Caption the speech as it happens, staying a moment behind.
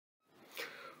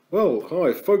Well,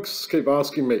 hi, folks keep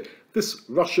asking me, this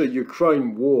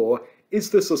Russia-Ukraine war, is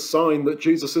this a sign that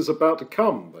Jesus is about to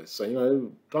come? They say,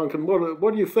 Duncan,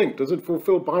 what do you think? Does it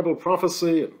fulfill Bible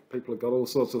prophecy? And people have got all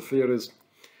sorts of theories.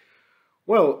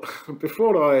 Well,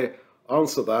 before I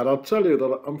answer that, I'll tell you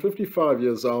that I'm 55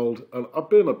 years old and I've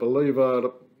been a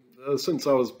believer since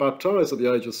I was baptized at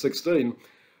the age of 16.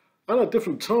 And at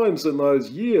different times in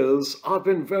those years, I've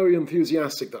been very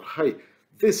enthusiastic that, hey,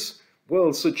 this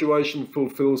world situation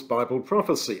fulfills Bible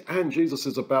prophecy and Jesus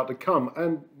is about to come.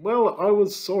 And, well, I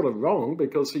was sort of wrong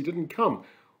because he didn't come.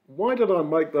 Why did I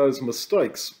make those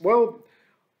mistakes? Well,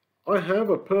 I have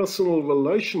a personal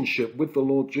relationship with the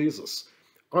Lord Jesus.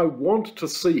 I want to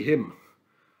see him.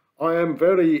 I am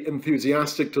very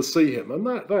enthusiastic to see him. And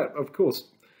that of course,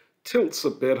 tilts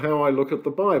a bit how I look at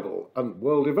the Bible and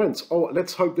world events. Oh,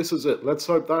 let's hope this is it. Let's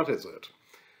hope that is it.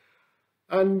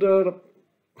 And I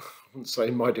wouldn't say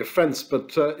in my defense,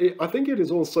 but I think it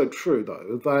is also true,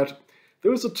 though, that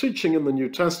there is a teaching in the New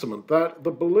Testament that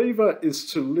the believer is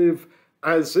to live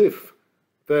as if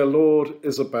their Lord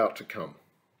is about to come.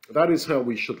 That is how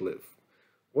we should live.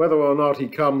 Whether or not he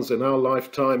comes in our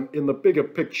lifetime, in the bigger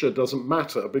picture, doesn't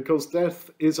matter, because death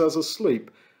is as a sleep.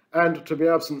 And to be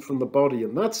absent from the body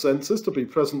in that sense is to be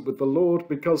present with the Lord,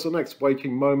 because the next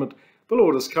waking moment, the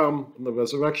Lord has come in the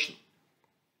resurrection.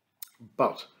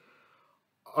 But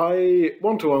I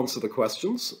want to answer the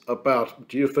questions about,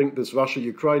 do you think this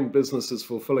Russia-Ukraine business is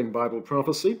fulfilling Bible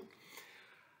prophecy?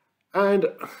 And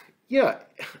yeah,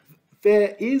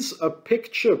 there is a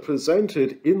picture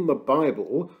presented in the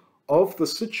Bible of the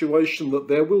situation that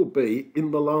there will be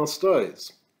in the last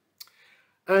days.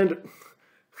 And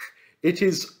it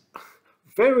is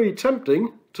very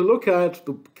tempting to look at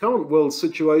the current world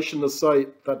situation and say,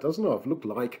 that doesn't look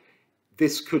like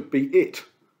this could be it.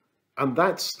 And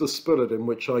that's the spirit in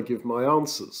which I give my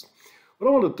answers. What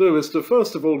I want to do is to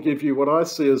first of all give you what I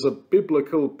see as a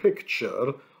biblical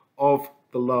picture of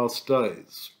the last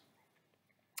days.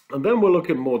 And then we'll look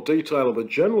in more detail at the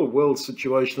general world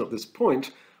situation at this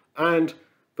point and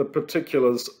the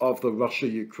particulars of the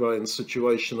Russia-Ukraine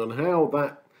situation and how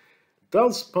that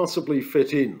does possibly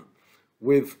fit in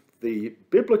with the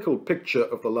biblical picture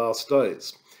of the last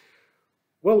days.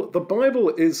 Well, the Bible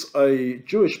is a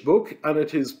Jewish book, and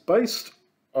it is based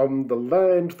on the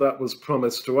land that was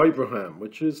promised to Abraham,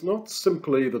 which is not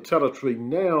simply the territory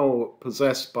now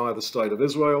possessed by the state of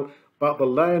Israel, but the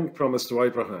land promised to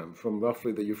Abraham, from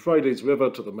roughly the Euphrates River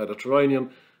to the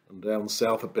Mediterranean and down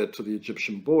south a bit to the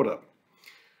Egyptian border.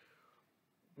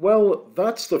 Well,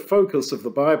 that's the focus of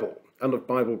the Bible and of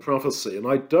Bible prophecy, and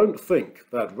I don't think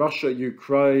that Russia,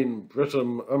 Ukraine,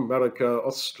 Britain, America,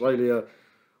 Australia,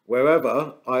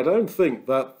 wherever, I don't think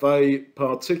that they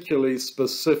particularly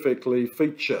specifically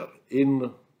feature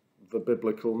in the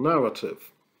biblical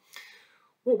narrative.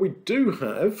 What we do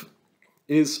have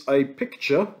is a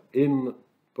picture in the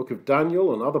book of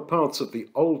Daniel and other parts of the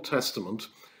Old Testament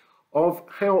of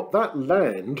how that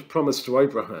land promised to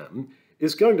Abraham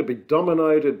is going to be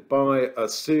dominated by a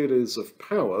series of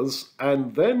powers,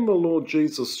 and then the Lord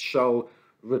Jesus shall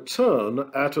return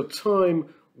at a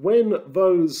time when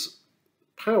those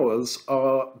powers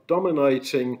are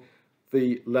dominating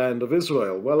the land of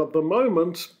Israel. Well, at the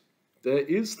moment, there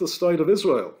is the state of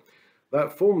Israel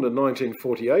that formed in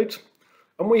 1948,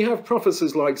 and we have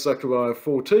prophecies like Zechariah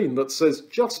 14 that says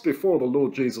just before the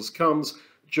Lord Jesus comes,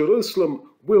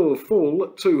 Jerusalem will fall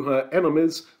to her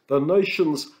enemies, the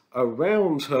nations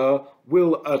around her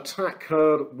will attack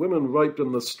her, women raped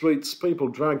in the streets, people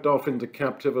dragged off into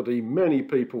captivity, many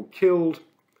people killed,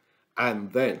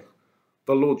 and then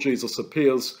the Lord Jesus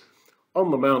appears on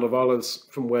the Mount of Olives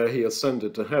from where he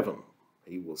ascended to heaven.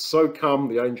 He will so come,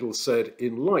 the angel said,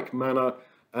 in like manner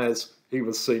as he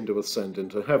was seen to ascend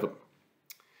into heaven.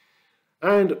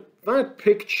 And that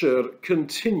picture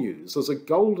continues as a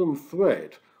golden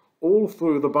thread all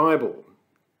through the Bible,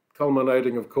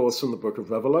 culminating, of course, in the book of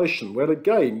Revelation, where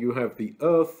again you have the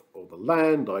earth, or the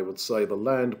land, I would say the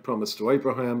land promised to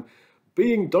Abraham,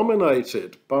 being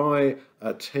dominated by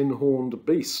a 10-horned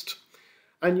beast.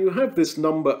 And you have this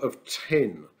number of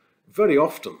 10 very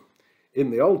often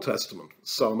in the Old Testament.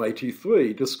 Psalm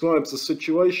 83 describes a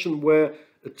situation where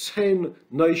 10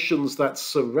 nations that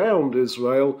surround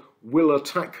Israel will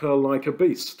attack her like a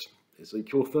beast.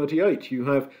 Ezekiel 38, you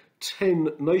have 10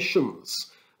 nations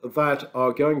that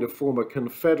are going to form a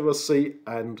confederacy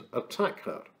and attack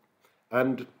her.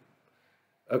 And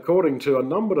according to a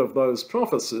number of those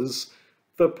prophecies,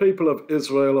 the people of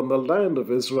Israel and the land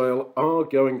of Israel are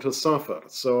going to suffer.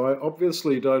 So I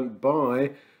obviously don't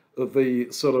buy the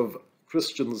sort of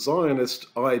Christian Zionist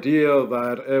idea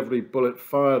that every bullet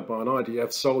fired by an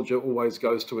IDF soldier always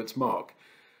goes to its mark.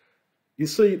 You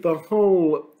see, the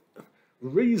whole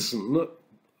reason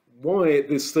why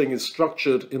this thing is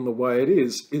structured in the way it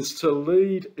is to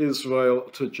lead Israel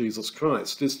to Jesus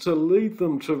Christ, is to lead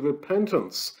them to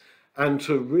repentance and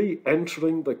to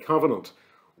re-entering the covenant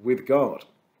with God.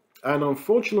 And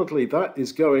unfortunately, that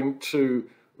is going to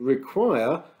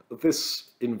require this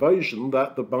invasion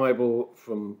that the Bible,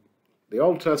 from the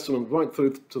Old Testament right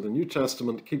through to the New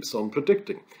Testament, keeps on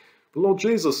predicting. The Lord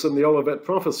Jesus in the Olivet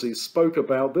prophecy spoke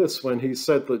about this when he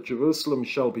said that Jerusalem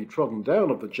shall be trodden down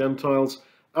of the Gentiles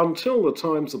until the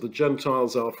times of the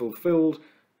Gentiles are fulfilled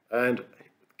and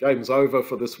game's over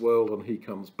for this world and he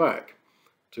comes back.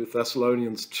 2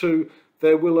 Thessalonians 2,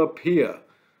 there will appear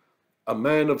a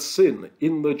man of sin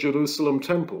in the Jerusalem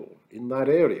temple, in that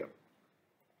area,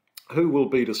 who will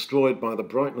be destroyed by the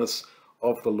brightness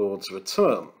of the Lord's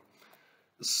return.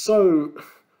 So,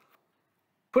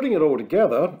 putting it all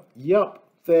together, yep,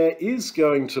 there is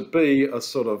going to be a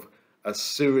sort of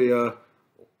Assyria,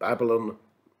 or Babylon,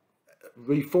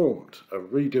 reformed, a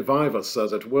redivivus,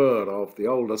 as it were, of the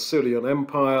old Assyrian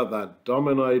Empire that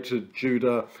dominated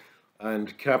Judah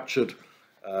and captured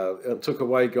and took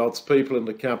away God's people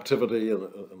into captivity,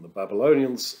 and the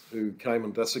Babylonians who came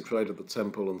and desecrated the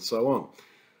temple and so on.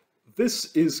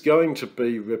 This is going to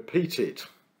be repeated,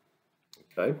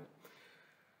 okay?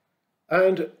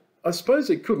 And I suppose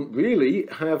it couldn't really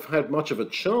have had much of a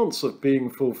chance of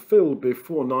being fulfilled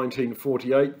before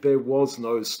 1948. There was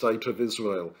no state of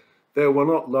Israel. There were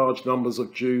not large numbers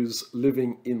of Jews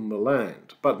living in the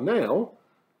land. But now,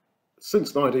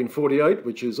 since 1948,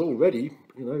 which is already,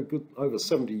 good over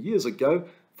 70 years ago,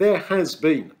 there has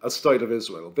been a state of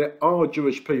Israel. There are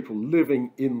Jewish people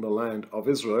living in the land of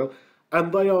Israel,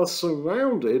 and they are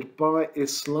surrounded by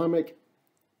Islamic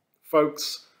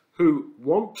folks who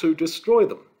want to destroy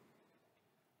them.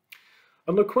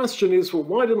 And the question is, well,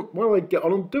 why don't they get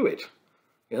on and do it?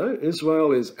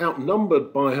 Israel is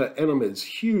outnumbered by her enemies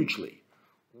hugely.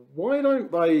 Why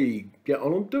don't they get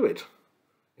on and do it?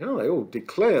 They all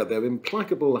declare their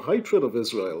implacable hatred of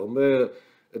Israel and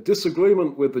their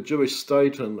disagreement with the Jewish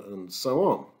state and so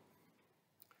on.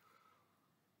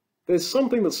 There's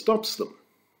something that stops them.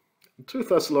 In 2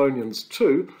 Thessalonians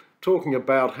 2, talking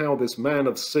about how this man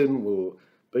of sin will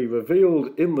be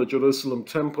revealed in the Jerusalem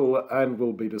temple and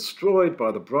will be destroyed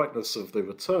by the brightness of the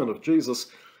return of Jesus,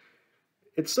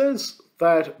 it says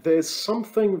that there's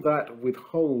something that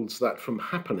withholds that from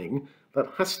happening that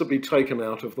has to be taken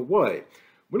out of the way.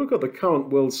 We look at the current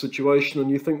world situation and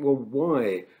you think, well,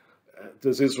 why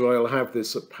does Israel have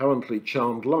this apparently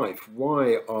charmed life?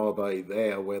 Why are they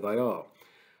there where they are?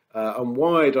 And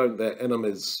why don't their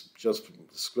enemies just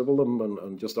scribble them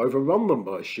and just overrun them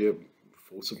by sheer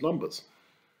force of numbers?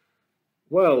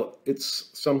 Well, it's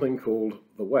something called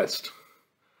the West.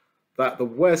 That the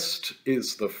West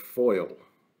is the foil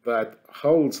that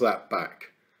holds that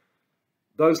back.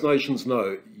 Those nations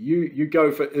know, you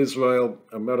go for Israel,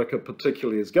 America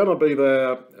particularly is going to be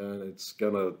there, and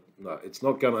it's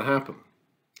not going to happen.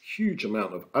 Huge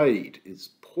amount of aid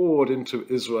is poured into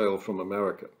Israel from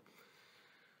America.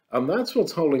 And that's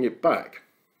what's holding it back.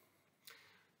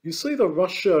 You see the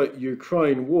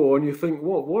Russia-Ukraine war and you think,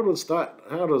 what is that?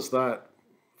 How does that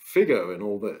figure in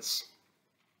all this?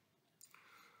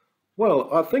 Well,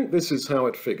 I think this is how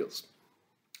it figures.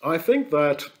 I think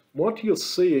that what you're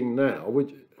seeing now,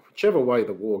 whichever way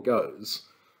the war goes,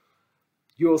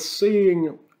 you're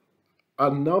seeing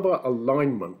another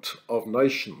alignment of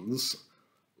nations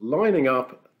lining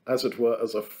up, as it were,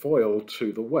 as a foil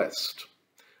to the West.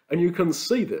 And you can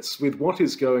see this with what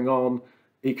is going on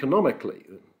economically.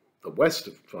 The West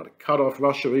have tried to cut off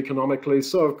Russia economically,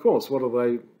 so of course, what are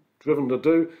they driven to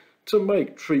do? To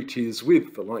make treaties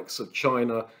with the likes of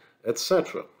China,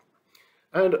 etc.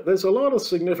 And there's a lot of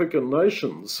significant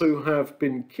nations who have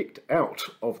been kicked out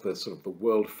of the sort of the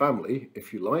world family,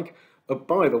 if you like,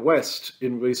 by the West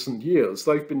in recent years.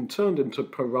 They've been turned into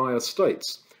pariah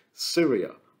states.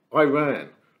 Syria, Iran,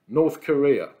 North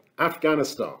Korea,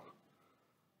 Afghanistan.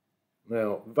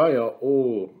 Now, they are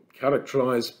all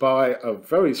characterized by a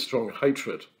very strong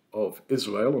hatred of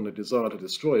Israel and a desire to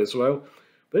destroy Israel.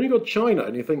 Then you've got China,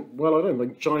 and you think, well, I don't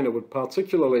think China would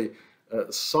particularly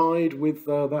side with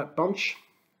that bunch.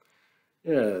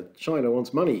 Yeah, China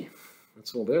wants money.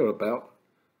 That's all they're about.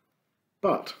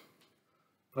 But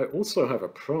they also have a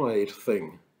pride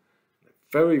thing.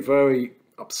 Very, very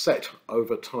upset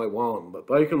over Taiwan that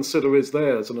they consider is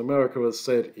theirs, and America has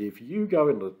said, if you go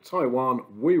into Taiwan,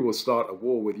 we will start a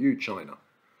war with you, China.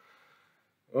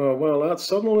 Well, that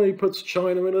suddenly puts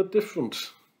China in a different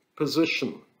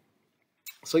position.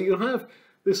 So you have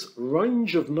this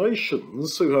range of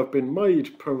nations who have been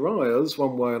made pariahs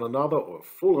one way and another, or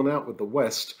fallen out with the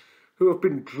West, who have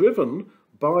been driven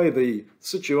by the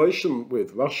situation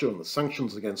with Russia and the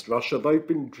sanctions against Russia. They've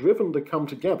been driven to come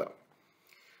together.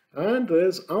 And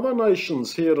there's other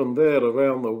nations here and there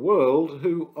around the world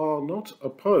who are not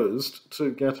opposed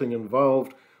to getting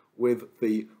involved with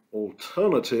the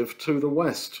alternative to the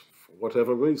West, for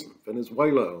whatever reason,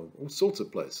 Venezuela, all sorts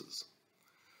of places.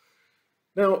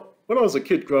 Now, when I was a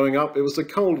kid growing up, it was the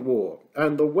Cold War,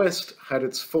 and the West had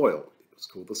its foil. It was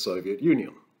called the Soviet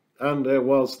Union. And there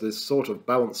was this sort of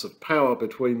balance of power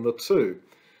between the two.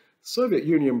 The Soviet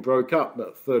Union broke up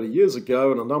about 30 years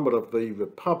ago, and a number of the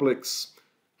republics,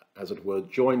 as it were,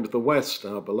 joined the West.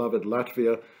 Our beloved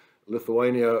Latvia,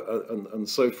 Lithuania, and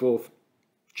so forth,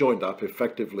 joined up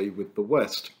effectively with the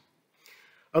West.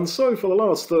 And so for the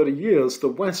last 30 years, the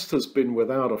West has been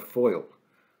without a foil.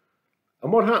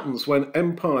 And what happens when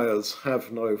empires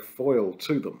have no foil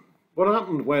to them? What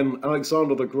happened when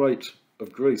Alexander the Great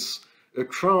of Greece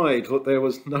cried that there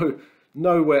was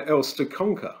nowhere else to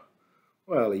conquer?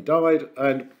 Well, he died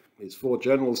and his 4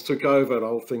 generals took over and the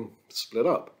whole thing split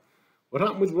up. What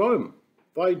happened with Rome?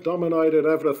 They dominated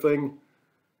everything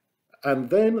and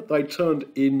then they turned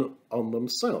in on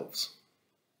themselves.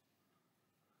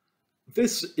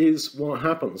 This is what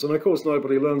happens. And of course,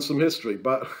 nobody learns from history,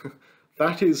 but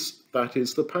that is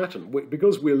the pattern.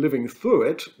 Because we're living through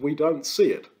it, we don't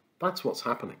see it. That's what's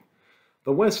happening.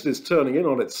 The West is turning in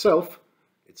on itself.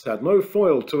 It's had no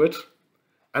foil to it.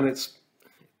 And it's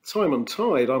time and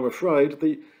tide, I'm afraid,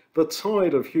 the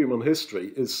tide of human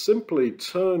history is simply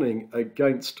turning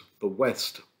against the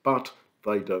West, but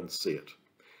they don't see it.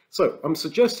 So I'm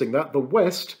suggesting that the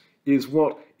West is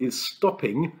what is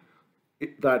stopping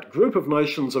that group of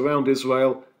nations around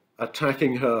Israel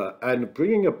attacking her and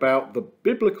bringing about the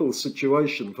biblical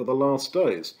situation for the last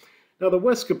days. Now, the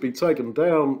West could be taken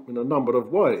down in a number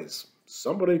of ways.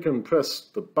 Somebody can press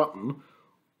the button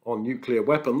on nuclear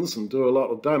weapons and do a lot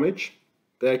of damage.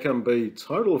 There can be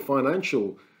total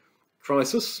financial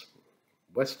crisis.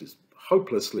 West is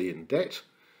hopelessly in debt.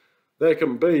 There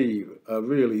can be a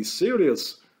really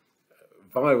serious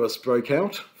virus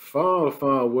breakout, far,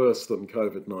 far worse than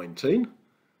COVID-19. There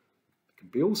can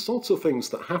be all sorts of things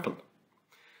that happen.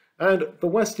 And the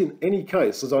West, in any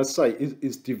case, as I say,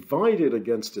 is divided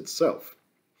against itself.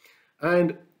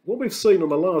 And what we've seen in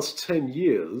the last 10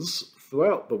 years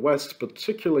throughout the West,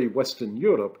 particularly Western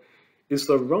Europe, is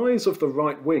the rise of the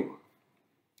right wing.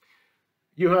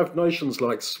 You have nations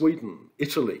like Sweden,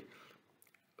 Italy,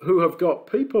 who have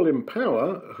got people in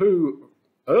power who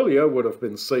earlier would have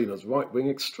been seen as right-wing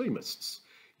extremists.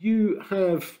 You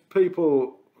have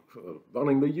people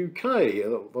running the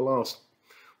UK the last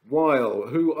while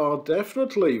who are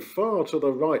definitely far to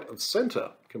the right of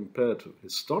centre compared to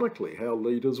historically how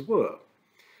leaders were.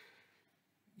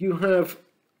 You have,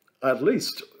 at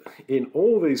least in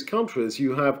all these countries,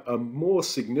 you have a more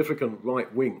significant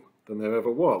right wing than there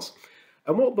ever was.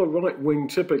 And what the right wing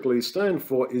typically stand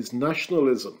for is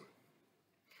nationalism.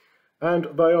 And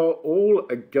they are all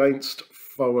against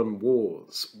foreign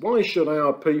wars. Why should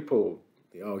our people,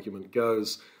 the argument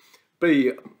goes,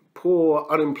 be poor,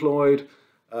 unemployed,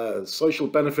 social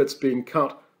benefits being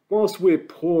cut, whilst we're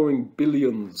pouring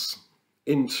billions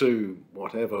into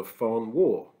whatever foreign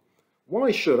war? Why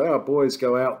should our boys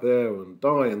go out there and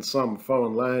die in some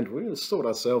foreign land? We're going to sort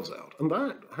ourselves out. And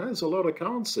that has a lot of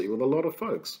currency with a lot of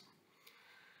folks.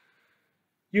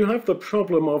 You have the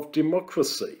problem of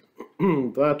democracy,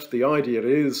 that the idea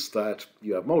is that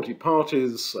you have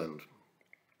multi-parties, and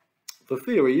the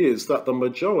theory is that the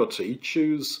majority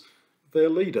choose their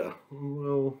leader.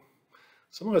 Well,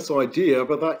 it's a nice idea,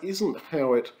 but that isn't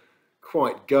how it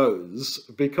quite goes,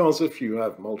 because if you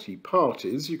have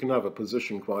multi-parties, you can have a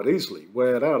position quite easily,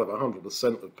 where out of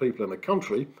 100% of people in a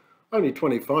country, only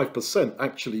 25%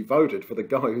 actually voted for the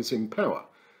guy who's in power.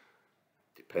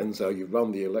 Depends how you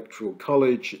run the electoral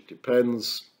college, it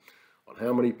depends on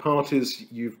how many parties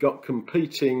you've got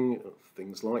competing,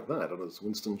 things like that. And as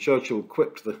Winston Churchill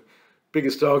quipped, the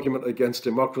biggest argument against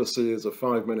democracy is a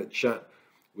 5-minute chat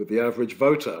with the average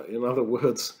voter. In other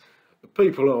words,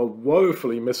 people are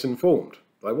woefully misinformed.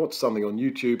 They watch something on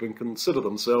YouTube and consider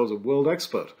themselves a world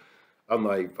expert, and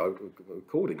they vote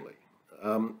accordingly.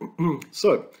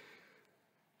 So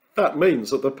that means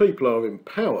that the people who are in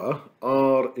power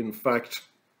are, in fact,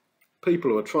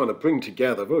 people who are trying to bring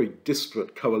together very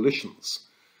disparate coalitions.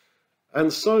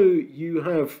 And so you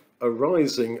have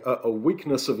arising a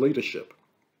weakness of leadership.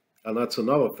 And that's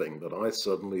another thing that I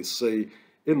certainly see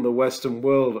in the Western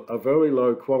world, a very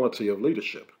low quality of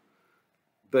leadership.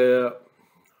 There are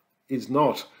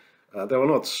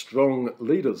not strong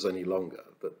leaders any longer.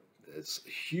 There's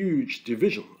huge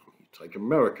division. You take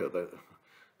America,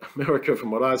 America,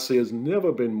 from what I see, has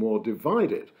never been more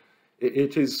divided.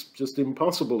 It is just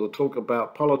impossible to talk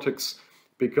about politics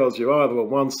because you're either on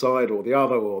one side or the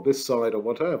other or this side or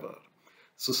whatever.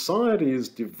 Society is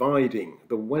dividing.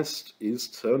 The West is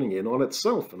turning in on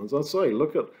itself. And as I say,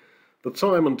 look at the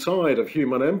time and tide of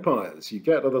human empires. You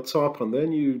get to the top and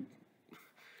then you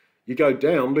go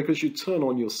down because you turn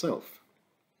on yourself.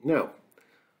 Now,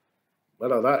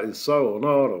 whether that is so or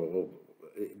not, or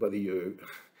whether you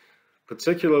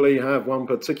particularly have one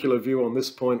particular view on this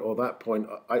point or that point,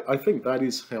 I think that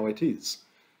is how it is.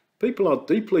 People are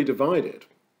deeply divided.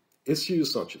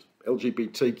 Issues such as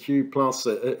LGBTQ plus,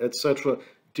 etc.,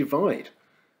 divide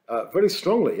very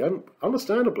strongly and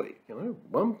understandably. You know,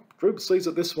 one group sees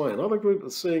it this way, another group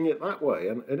is seeing it that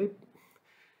way,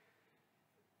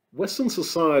 Western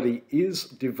society is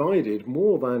divided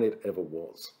more than it ever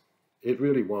was. It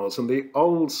really was. And the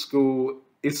old school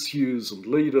issues and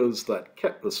leaders that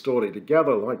kept the story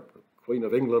together, like the Queen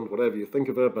of England, whatever you think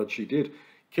of her, but she did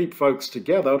keep folks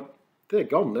together, they're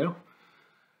gone now.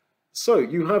 So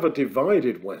you have a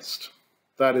divided West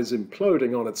that is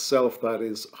imploding on itself, that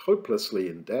is hopelessly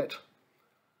in debt.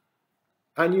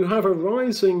 And you have a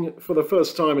rising, for the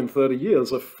first time in 30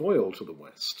 years, a foil to the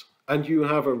West. And you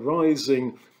have a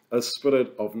rising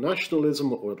spirit of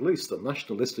nationalism, or at least the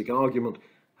nationalistic argument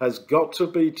has got to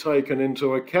be taken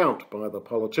into account by the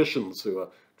politicians who are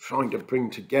trying to bring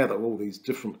together all these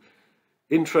different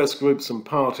interest groups and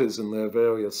parties in their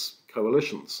various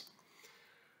coalitions.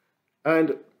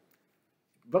 And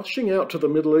rushing out to the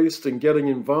Middle East and getting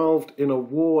involved in a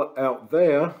war out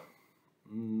there,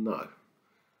 no.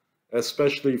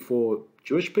 Especially for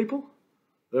Jewish people,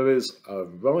 there is a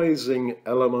rising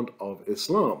element of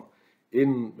Islam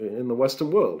in the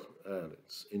Western world, and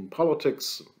it's in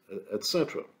politics,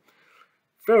 etc.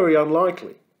 Very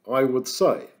unlikely, I would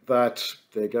say, that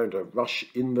they're going to rush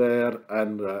in there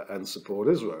and support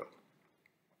Israel.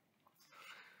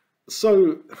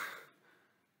 So,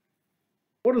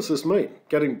 what does this mean?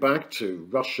 Getting back to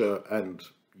Russia and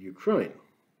Ukraine.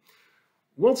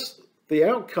 What's the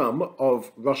outcome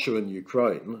of Russia and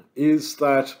Ukraine is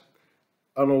that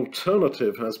an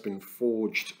alternative has been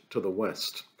forged to the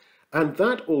West. And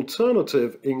that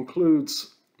alternative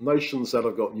includes nations that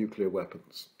have got nuclear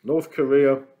weapons. North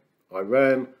Korea,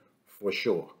 Iran, for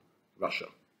sure, Russia.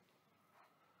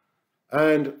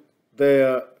 And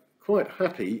they're quite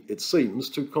happy, it seems,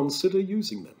 to consider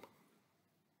using them.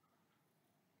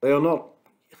 They are not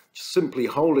simply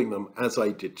holding them as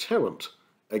a deterrent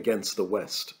against the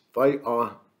West. They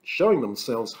are showing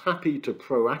themselves happy to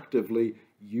proactively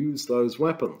use those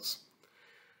weapons.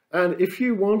 And if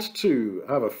you want to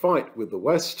have a fight with the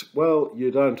West, well,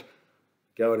 you don't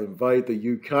go and invade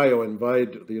the UK or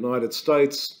invade the United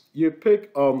States. You pick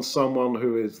on someone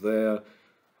who is their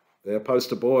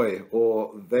poster boy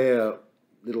or their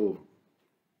little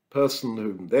person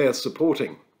whom they're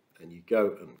supporting, and you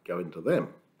go into them.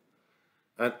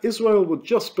 And Israel would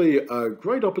just be a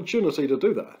great opportunity to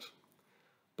do that.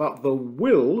 But the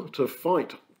will to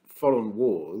fight foreign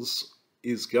wars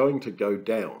is going to go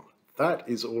down. That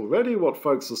is already what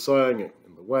folks are saying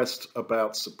in the West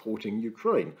about supporting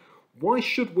Ukraine. Why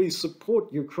should we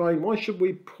support Ukraine? Why should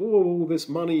we pour all this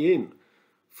money in?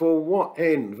 For what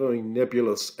end? Very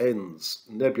nebulous ends.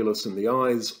 Nebulous in the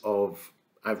eyes of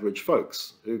average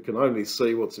folks who can only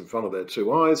see what's in front of their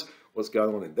two eyes, what's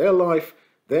going on in their life,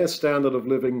 their standard of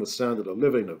living, the standard of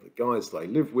living of the guys they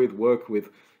live with, work with,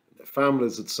 their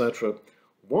families, etc.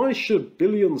 Why should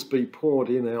billions be poured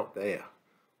in out there?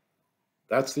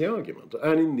 That's the argument.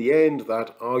 And in the end,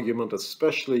 that argument,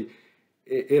 especially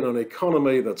in an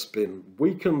economy that's been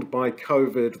weakened by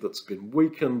COVID, that's been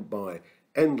weakened by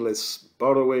endless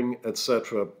borrowing,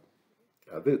 etc.,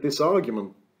 this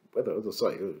argument, whether, as I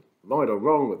say, right or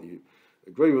wrong, whether you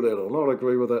agree with it or not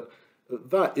agree with it,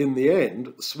 that in the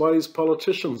end sways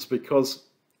politicians because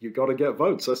you've got to get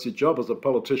votes. That's your job as a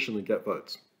politician, to get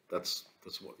votes. That's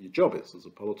what your job is as a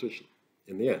politician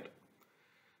in the end.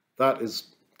 That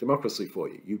is democracy for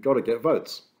you. You've got to get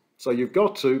votes. So you've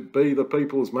got to be the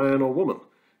people's man or woman.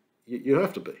 You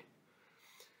have to be.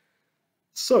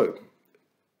 So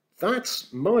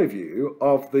that's my view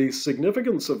of the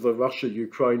significance of the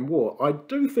Russia-Ukraine war. I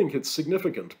do think it's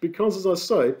significant because, as I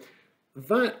say,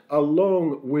 that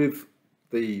along with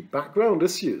the background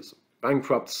issues,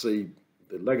 bankruptcy,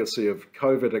 the legacy of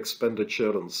COVID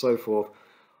expenditure and so forth,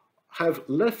 have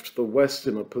left the West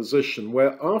in a position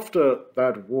where after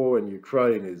that war in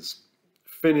Ukraine is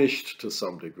finished to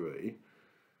some degree,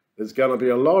 there's going to be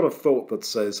a lot of thought that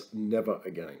says never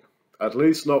again, at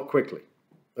least not quickly,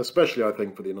 especially I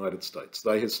think for the United States.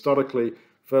 They historically,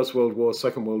 First World War,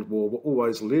 Second World War, were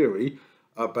always leery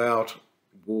about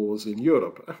wars in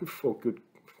Europe, and for good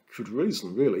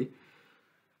reason, really.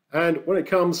 And when it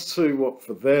comes to what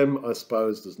for them, I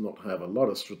suppose, does not have a lot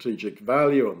of strategic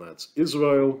value, and that's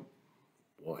Israel,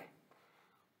 why?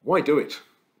 Why do it?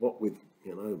 What with,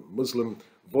 Muslim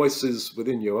voices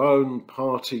within your own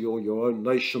party or your own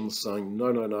nation saying,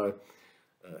 no, no, no,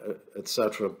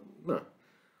 etc. No.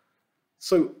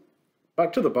 So,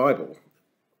 back to the Bible,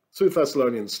 2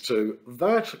 Thessalonians 2,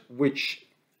 that which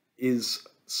is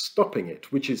stopping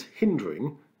it, which is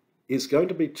hindering, is going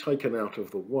to be taken out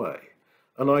of the way.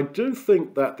 And I do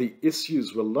think that the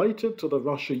issues related to the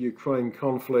Russia-Ukraine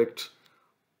conflict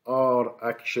are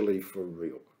actually for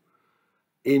real.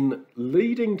 In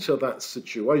leading to that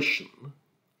situation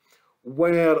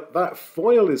where that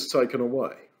foil is taken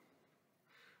away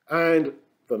and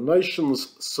the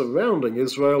nations surrounding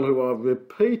Israel, who are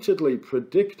repeatedly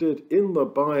predicted in the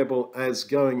Bible as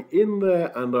going in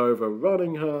there and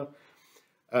overrunning her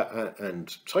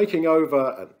and taking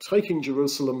over and taking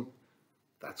Jerusalem,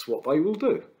 that's what they will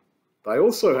do. They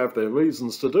also have their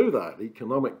reasons to do that.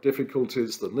 Economic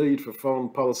difficulties, the need for foreign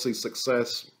policy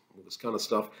success, all this kind of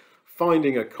stuff.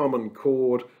 Finding a common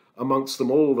chord amongst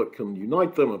them all that can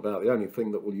unite them. About the only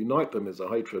thing that will unite them is a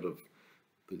hatred of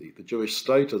the Jewish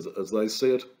state as they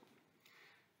see it.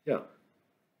 Yeah.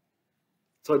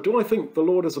 So do I think the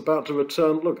Lord is about to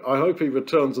return? Look, I hope he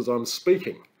returns as I'm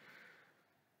speaking.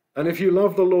 And if you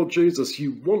love the Lord Jesus,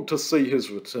 you want to see his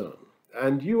return.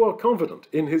 And you are confident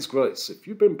in his grace. If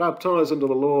you've been baptized into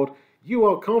the Lord, you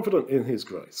are confident in his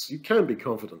grace. You can be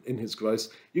confident in his grace.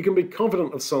 You can be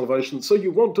confident of salvation, so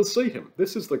you want to see him.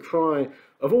 This is the cry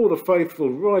of all the faithful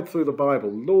right through the Bible.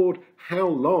 Lord, how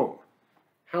long?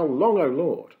 How long, O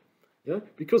Lord? Yeah,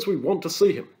 because we want to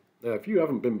see him. Now, if you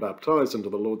haven't been baptized into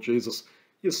the Lord Jesus,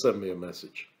 you send me a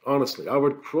message. Honestly, I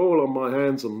would crawl on my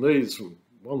hands and knees from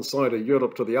one side of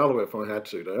Europe to the other if I had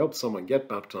to help someone get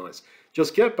baptized.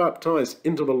 Just get baptized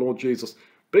into the Lord Jesus.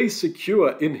 Be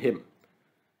secure in him.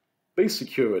 Be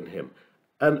secure in him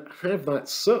and have that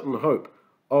certain hope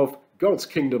of God's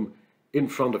kingdom in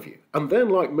front of you. And then,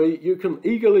 like me, you can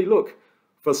eagerly look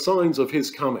for signs of his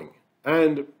coming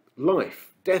and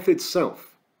life, death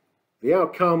itself, the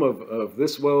outcome of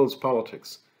this world's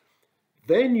politics.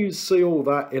 Then you see all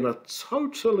that in a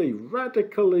totally,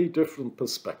 radically different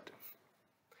perspective.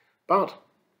 But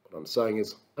what I'm saying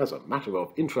is, as a matter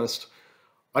of interest,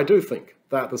 I do think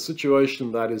that the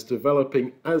situation that is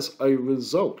developing as a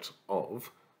result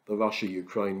of the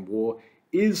Russia-Ukraine war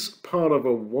is part of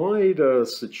a wider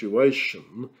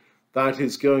situation that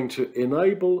is going to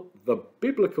enable the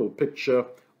biblical picture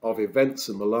of events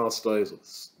in the last days, of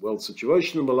the world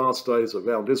situation in the last days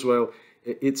around Israel.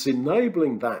 It's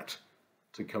enabling that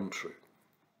to come true.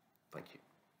 Thank you.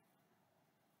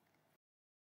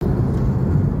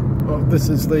 Well, this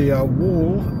is the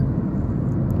wall.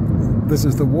 This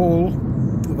is the wall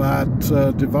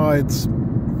that divides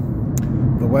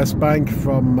the West Bank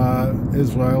from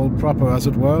Israel proper, as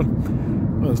it were.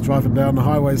 I was driving down the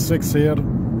Highway 6 here,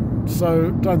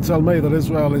 so don't tell me that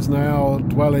Israel is now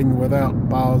dwelling without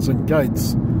bars and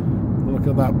gates. Look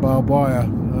at that barbed wire.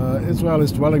 Israel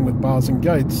is dwelling with bars and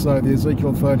gates, so the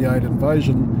Ezekiel 38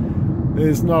 invasion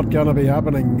is not going to be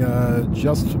happening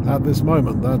just at this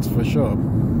moment, that's for sure.